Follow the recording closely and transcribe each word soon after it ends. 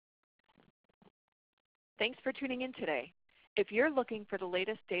Thanks for tuning in today. If you're looking for the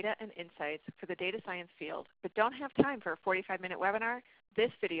latest data and insights for the data science field but don't have time for a 45-minute webinar, this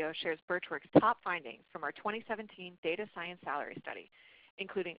video shares Burtch Works' top findings from our 2017 Data Science Salary Study,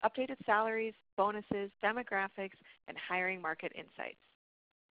 including updated salaries, bonuses, demographics, and hiring market insights.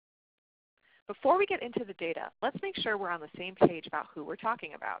 Before we get into the data, let's make sure we're on the same page about who we're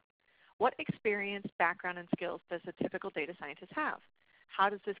talking about. What experience, background, and skills does a typical data scientist have? How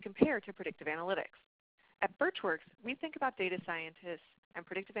does this compare to predictive analytics? At Burtch Works, we think about data scientists and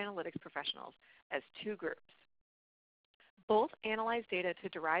predictive analytics professionals as two groups. Both analyze data to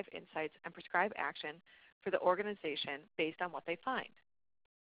derive insights and prescribe action for the organization based on what they find.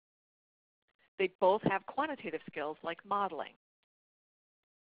 They both have quantitative skills like modeling.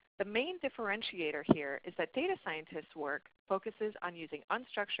 The main differentiator here is that data scientists' work focuses on using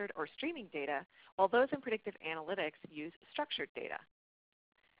unstructured or streaming data, while those in predictive analytics use structured data.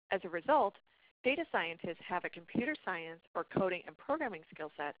 As a result, data scientists have a computer science or coding and programming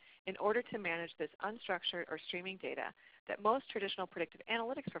skill set in order to manage this unstructured or streaming data that most traditional predictive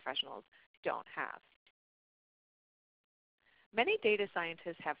analytics professionals don't have. Many data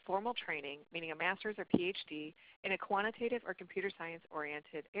scientists have formal training, meaning a master's or PhD, in a quantitative or computer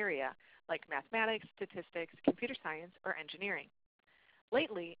science-oriented area like mathematics, statistics, computer science, or engineering.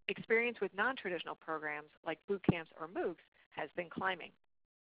 Lately, experience with non-traditional programs like boot camps or MOOCs has been climbing.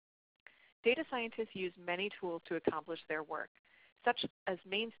 Data scientists use many tools to accomplish their work, such as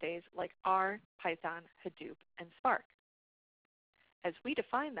mainstays like R, Python, Hadoop, and Spark. As we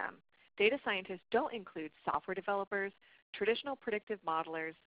define them, data scientists don't include software developers, traditional predictive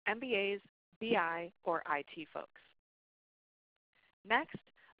modelers, MBAs, BI, or IT folks. Next,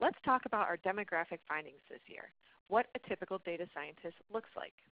 let's talk about our demographic findings this year, what a typical data scientist looks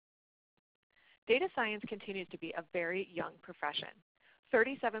like. Data science continues to be a very young profession.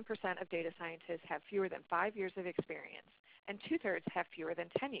 37% of data scientists have fewer than 5 years of experience, and 2/3 have fewer than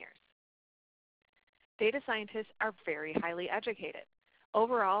 10 years. Data scientists are very highly educated.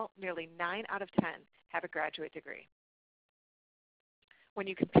 Overall, nearly 9 out of 10 have a graduate degree. When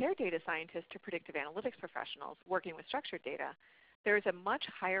you compare data scientists to predictive analytics professionals working with structured data, there is a much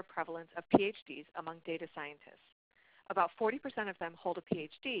higher prevalence of PhDs among data scientists. About 40% of them hold a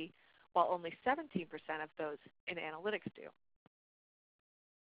PhD, while only 17% of those in analytics do.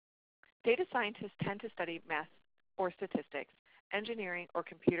 Data scientists tend to study math or statistics, engineering, or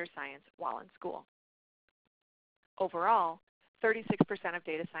computer science while in school. Overall, 36% of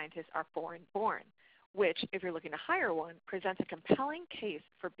data scientists are foreign-born, which, if you're looking to hire one, presents a compelling case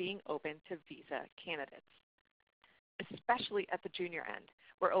for being open to visa candidates, especially at the junior end,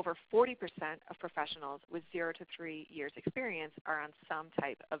 where over 40% of professionals with 0 to 3 years experience are on some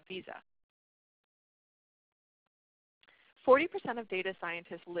type of visa. 40% of data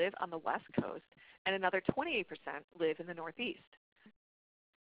scientists live on the West Coast, and another 28% live in the Northeast.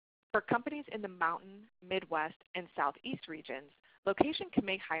 For companies in the Mountain, Midwest, and Southeast regions, location can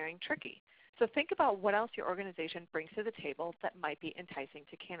make hiring tricky. So think about what else your organization brings to the table that might be enticing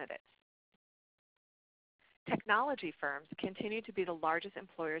to candidates. Technology firms continue to be the largest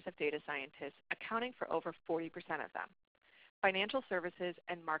employers of data scientists, accounting for over 40% of them. Financial services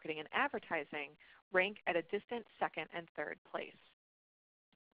and marketing and advertising rank at a distant second and third place.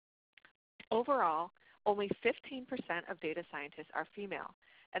 Overall, only 15% of data scientists are female,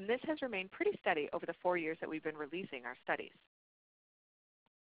 and this has remained pretty steady over the 4 years that we've been releasing our studies.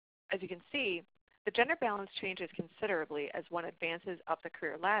 As you can see, the gender balance changes considerably as one advances up the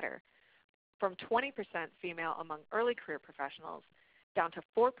career ladder, from 20% female among early career professionals down to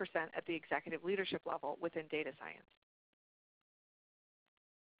 4% at the executive leadership level within data science.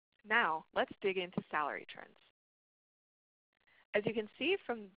 Now, let's dig into salary trends. As you can see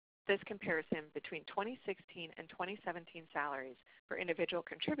from this comparison between 2016 and 2017 salaries for individual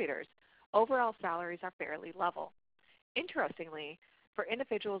contributors, overall salaries are fairly level. Interestingly, for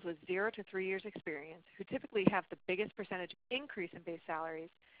individuals with 0 to 3 years experience, who typically have the biggest percentage increase in base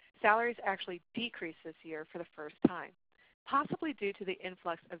salaries, salaries actually decreased this year for the first time, possibly due to the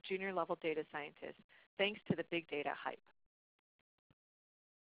influx of junior-level data scientists thanks to the big data hype.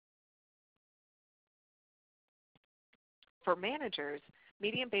 For managers,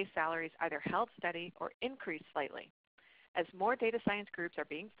 median base salaries either held steady or increased slightly. As more data science groups are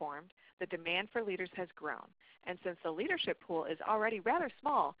being formed, the demand for leaders has grown, and since the leadership pool is already rather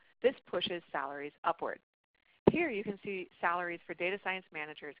small, this pushes salaries upward. Here you can see salaries for data science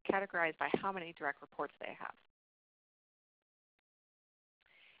managers categorized by how many direct reports they have.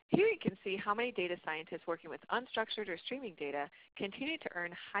 Here you can see how many data scientists working with unstructured or streaming data continue to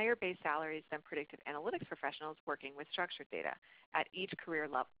earn higher base salaries than predictive analytics professionals working with structured data at each career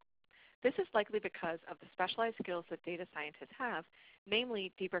level. This is likely because of the specialized skills that data scientists have,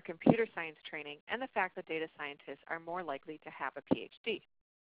 namely deeper computer science training and the fact that data scientists are more likely to have a PhD.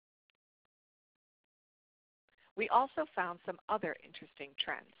 We also found some other interesting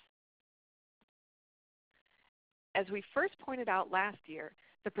trends. As we first pointed out last year,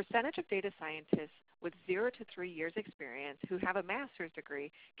 the percentage of data scientists with 0 to 3 years experience who have a master's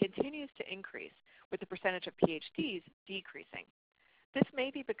degree continues to increase, with the percentage of PhDs decreasing. This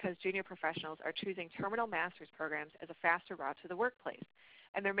may be because junior professionals are choosing terminal master's programs as a faster route to the workplace,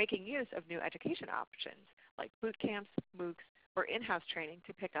 and they're making use of new education options like boot camps, MOOCs, or in-house training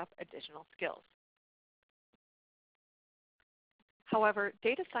to pick up additional skills. However,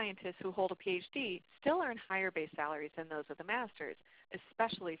 data scientists who hold a PhD still earn higher base salaries than those with a master's,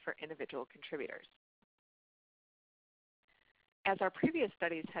 especially for individual contributors. As our previous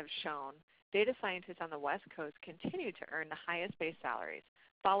studies have shown, data scientists on the West Coast continue to earn the highest base salaries,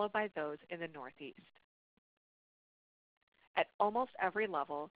 followed by those in the Northeast. At almost every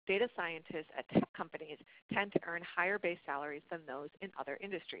level, data scientists at tech companies tend to earn higher base salaries than those in other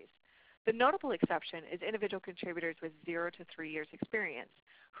industries. The notable exception is individual contributors with 0 to 3 years experience,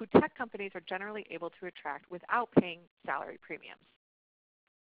 who tech companies are generally able to attract without paying salary premiums.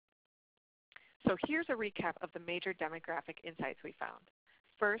 So here's a recap of the major demographic insights we found.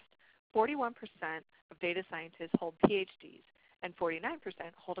 First, 41% of data scientists hold PhDs, and 49%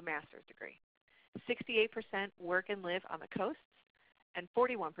 hold a master's degree. 68% work and live on the coasts, and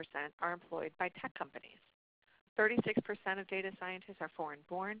 41% are employed by tech companies. 36% of data scientists are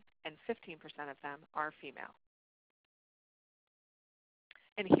foreign-born, and 15% of them are female.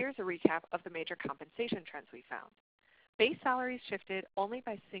 And here's a recap of the major compensation trends we found. Base salaries shifted only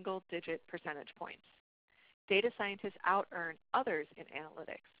by single-digit percentage points. Data scientists out-earn others in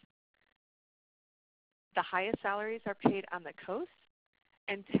analytics. The highest salaries are paid on the coast,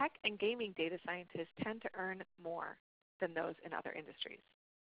 and tech and gaming data scientists tend to earn more than those in other industries.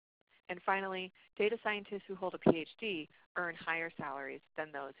 And finally, data scientists who hold a PhD earn higher salaries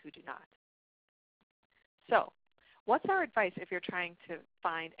than those who do not. So, what's our advice if you're trying to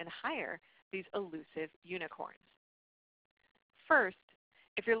find and hire these elusive unicorns? First,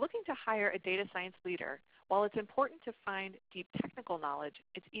 if you're looking to hire a data science leader, while it's important to find deep technical knowledge,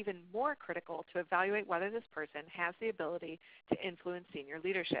 it's even more critical to evaluate whether this person has the ability to influence senior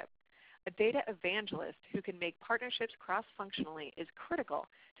leadership. A data evangelist who can make partnerships cross-functionally is critical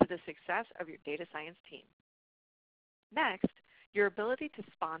to the success of your data science team. Next, your ability to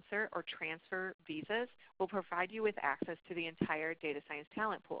sponsor or transfer visas will provide you with access to the entire data science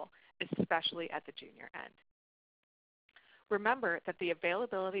talent pool, especially at the junior end. Remember that the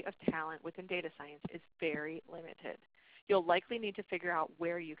availability of talent within data science is very limited. You'll likely need to figure out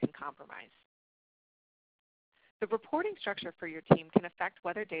where you can compromise. The reporting structure for your team can affect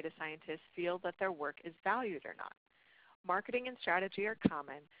whether data scientists feel that their work is valued or not. Marketing and strategy are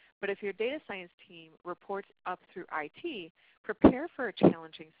common, but if your data science team reports up through IT, prepare for a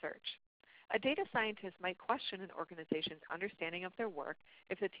challenging search. A data scientist might question an organization's understanding of their work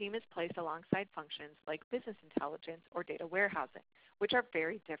if the team is placed alongside functions like business intelligence or data warehousing, which are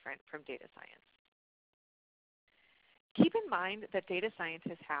very different from data science. Keep in mind that data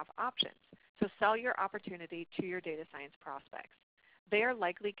scientists have options, so sell your opportunity to your data science prospects. They are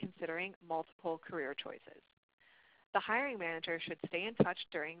likely considering multiple career choices. The hiring manager should stay in touch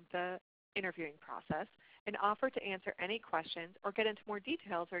during the interviewing process and offer to answer any questions or get into more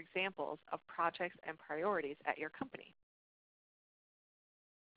details or examples of projects and priorities at your company.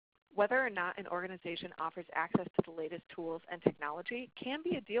 Whether or not an organization offers access to the latest tools and technology can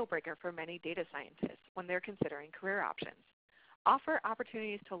be a deal breaker for many data scientists when they're considering career options. Offer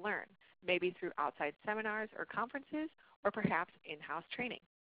opportunities to learn, maybe through outside seminars or conferences, or perhaps in-house training.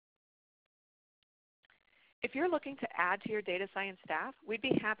 If you're looking to add to your data science staff, we'd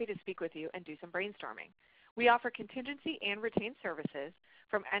be happy to speak with you and do some brainstorming. We offer contingency and retained services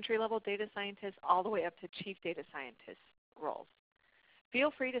from entry-level data scientists all the way up to chief data scientist roles.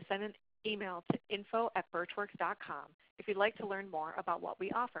 Feel free to send an email to info@burtchworks.com if you'd like to learn more about what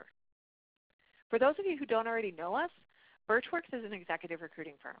we offer. For those of you who don't already know us, Burtch Works is an executive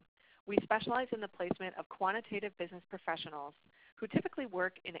recruiting firm. We specialize in the placement of quantitative business professionals who typically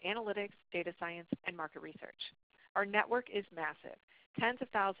work in analytics, data science, and market research. Our network is massive, tens of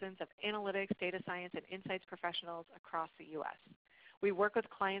thousands of analytics, data science, and insights professionals across the U.S. We work with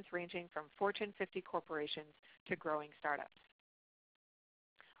clients ranging from Fortune 50 corporations to growing startups.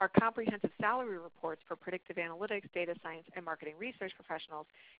 Our comprehensive salary reports for predictive analytics, data science, and marketing research professionals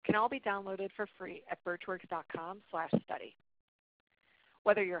can all be downloaded for free at burtchworks.com/study.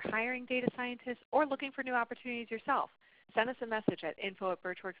 Whether you're hiring data scientists or looking for new opportunities yourself, Send us a message at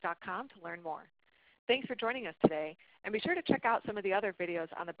info@burtchworks.com to learn more. Thanks for joining us today, and be sure to check out some of the other videos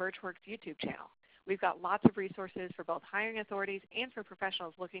on the Burtch Works YouTube channel. We've got lots of resources for both hiring authorities and for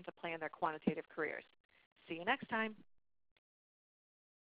professionals looking to plan their quantitative careers. See you next time.